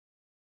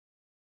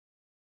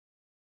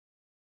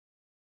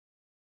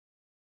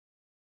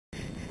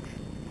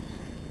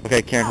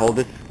Okay, Karen, hold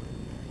this.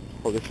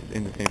 Hold this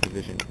in the same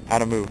position.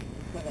 Adam, move.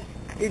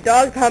 Your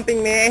dog's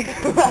humping me.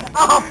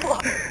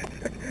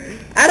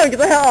 Adam, get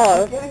the hell off.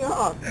 I'm getting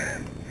off.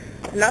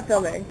 I'm not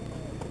filming.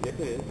 Yes,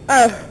 it is.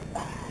 Oh.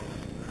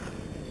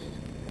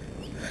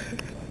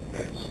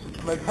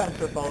 My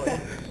pants are falling.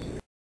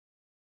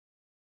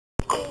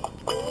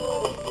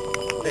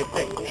 Stick.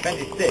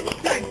 Benji, stick.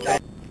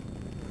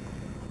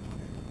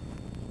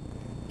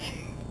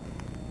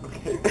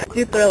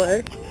 Do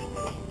Thriller.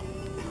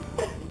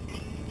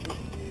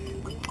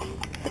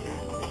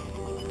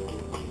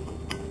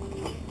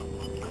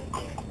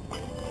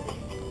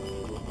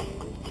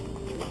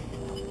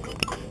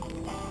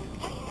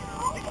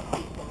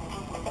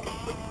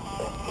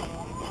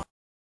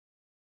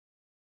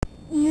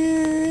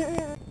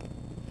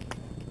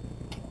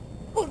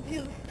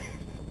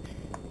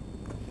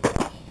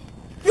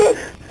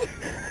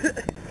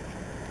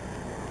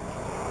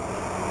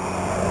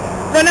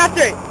 Run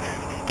after it!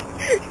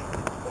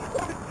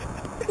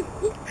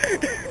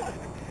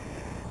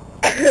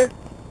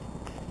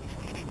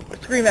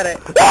 Scream at it.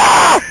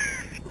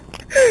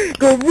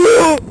 Go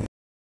woo!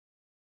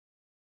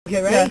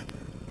 Okay, ready?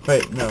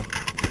 Wait, no.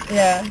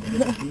 Yeah.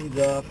 Ease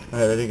up.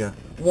 Alright, ready, go.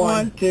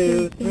 1,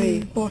 2,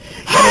 3, 4.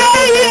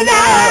 Hanging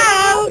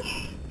out!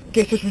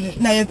 Okay, switch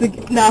position. No, you have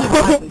to,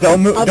 no.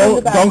 Don't move. I'll do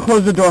the back. Don't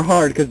close the door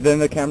hard, because then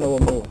the camera will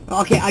move.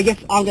 Okay, I guess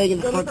I'm gonna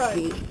get the Go to front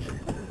the seat.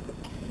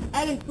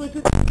 And switch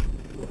it.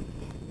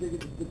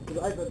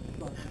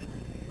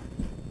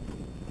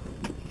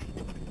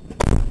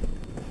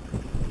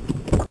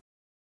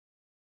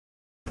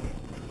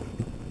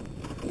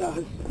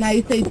 Now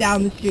you say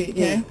down the street,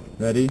 okay?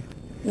 Ready?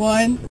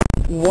 1.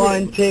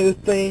 1, 2,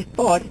 3,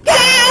 4.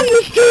 Down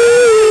the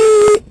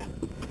street!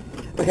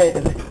 Okay,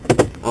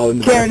 Oh, in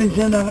the Karen is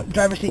in the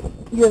driver's seat.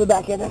 You're the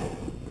back end.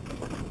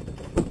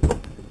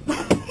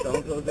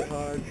 Don't close it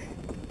hard.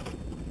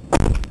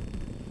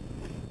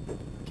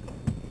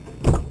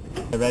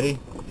 Okay, ready?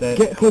 Set.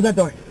 Okay, close that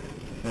door.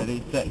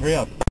 Ready? Set. Hurry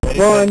up. Ready,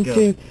 1, set, go.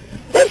 2.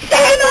 The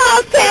same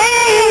old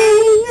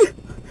thing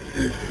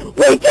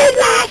we did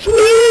last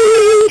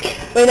week!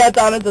 Wait, no,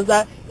 Donna does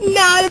that.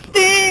 Not a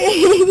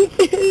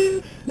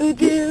thing to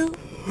do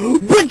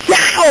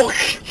without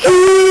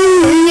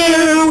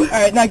you!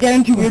 Alright, now get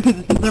into weird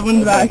positions.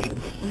 Everyone's back.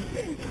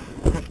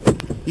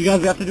 You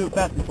guys have to do it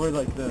fast before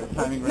like the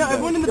timing runs No, out.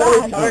 everyone in the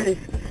back. Sorry.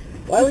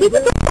 Why would Leave you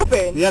the door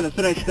open. Yeah, that's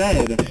what I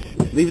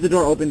said. Leave the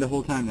door open the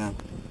whole time now.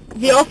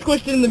 Be all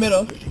squished in the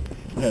middle.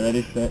 Okay,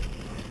 ready, set.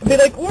 Be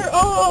like, we're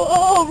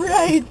all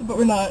right, but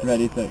we're not.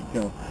 Ready, set,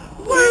 go.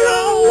 We're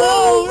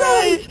all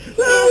right.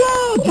 We're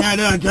all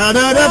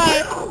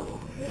right.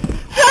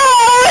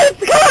 Oh, it's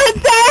good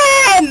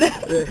then!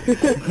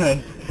 Okay.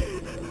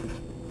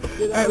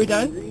 Alright, we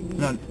done?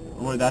 No,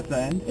 well, that's the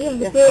end? Yeah,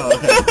 that's Oh, it.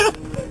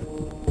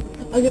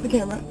 okay. I'll get the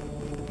camera.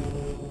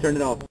 Turn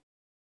it off.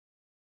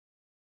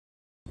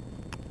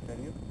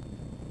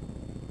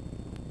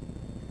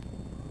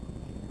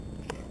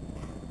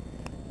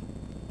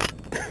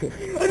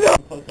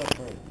 Close up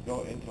first.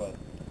 Go into it.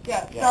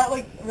 Yeah, Yeah. start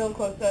like real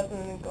close to us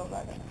and then go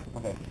back.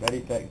 Okay,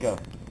 ready, set, go.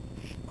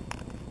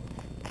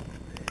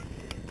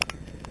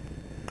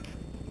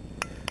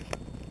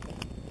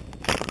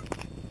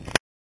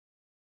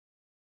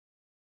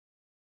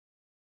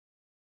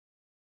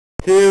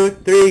 Two,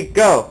 three,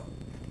 go!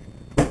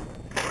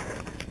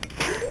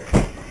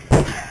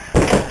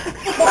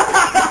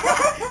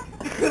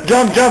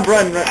 Jump,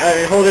 run,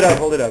 hold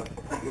it up.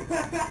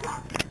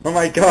 Oh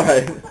my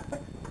god.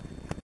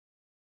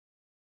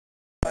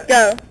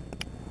 Go.